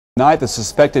Tonight, the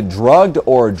suspected drugged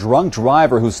or drunk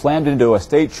driver who slammed into a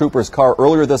state trooper's car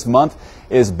earlier this month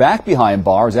is back behind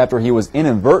bars after he was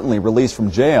inadvertently released from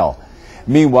jail.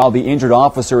 Meanwhile, the injured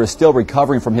officer is still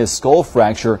recovering from his skull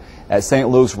fracture at St.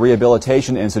 Luke's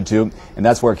Rehabilitation Institute, and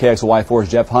that's where KXLY4's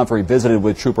Jeff Humphrey visited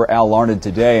with Trooper Al Larned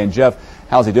today. And Jeff,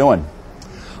 how's he doing?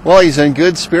 Well, he's in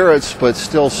good spirits, but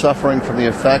still suffering from the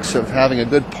effects of having a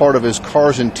good part of his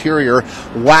car's interior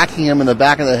whacking him in the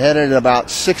back of the head at about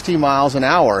 60 miles an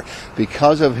hour.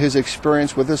 Because of his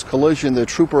experience with this collision, the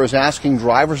trooper is asking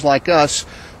drivers like us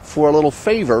for a little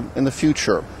favor in the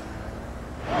future.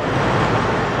 I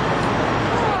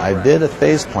did a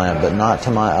face plant, but not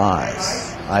to my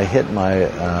eyes. I hit my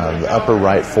upper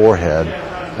right forehead,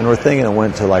 and we're thinking it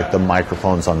went to like the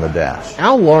microphones on the dash.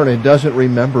 Al Larned doesn't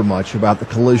remember much about the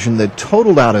collision that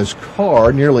totaled out his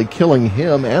car, nearly killing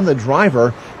him and the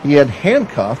driver he had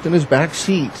handcuffed in his back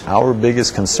seat. Our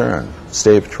biggest concern,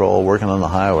 State Patrol working on the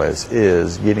highways,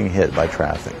 is getting hit by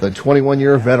traffic. The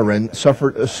 21-year veteran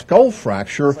suffered a skull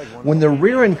fracture when the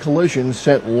rear-end collision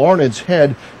sent Larned's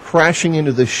head crashing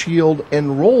into the shield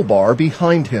and roll bar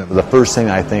behind him. The first thing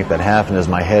I think that happened is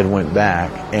my head went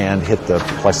back and hit the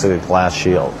plexiglass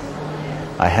shield.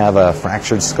 I have a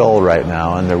fractured skull right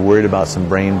now, and they're worried about some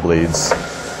brain bleeds.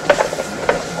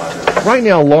 Right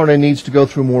now, Larned needs to go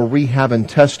through more rehab and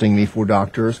testing before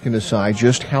doctors can decide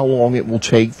just how long it will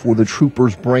take for the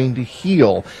trooper's brain to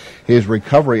heal. His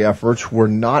recovery efforts were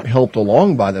not helped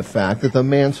along by the fact that the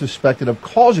man suspected of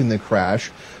causing the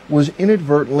crash was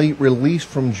inadvertently released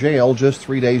from jail just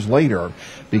 3 days later.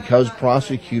 Because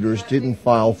prosecutors didn't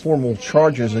file formal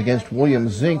charges against William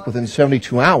Zink within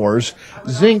 72 hours,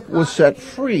 Zink was set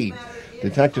free.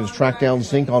 Detectives tracked down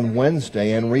Zink on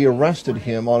Wednesday and rearrested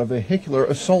him on a vehicular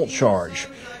assault charge.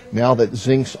 Now that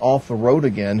Zink's off the road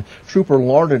again, Trooper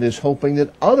Larned is hoping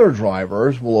that other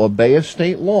drivers will obey a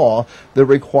state law that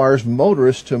requires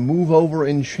motorists to move over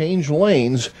and change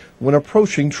lanes when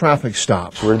approaching traffic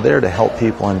stops. We're there to help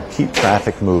people and keep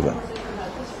traffic moving.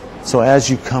 So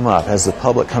as you come up, as the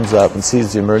public comes up and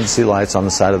sees the emergency lights on the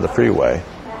side of the freeway,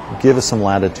 give us some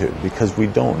latitude because we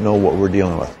don't know what we're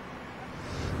dealing with.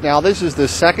 Now, this is the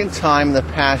second time in the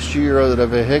past year that a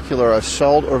vehicular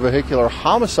assault or vehicular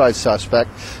homicide suspect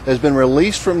has been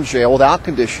released from jail without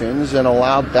conditions and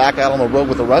allowed back out on the road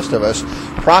with the rest of us.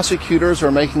 Prosecutors are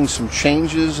making some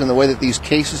changes in the way that these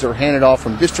cases are handed off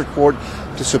from district court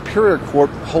to superior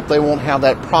court. Hope they won't have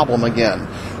that problem again.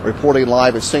 Reporting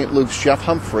live at St. Luke's, Jeff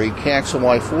Humphrey,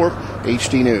 KXLY4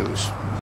 HD News.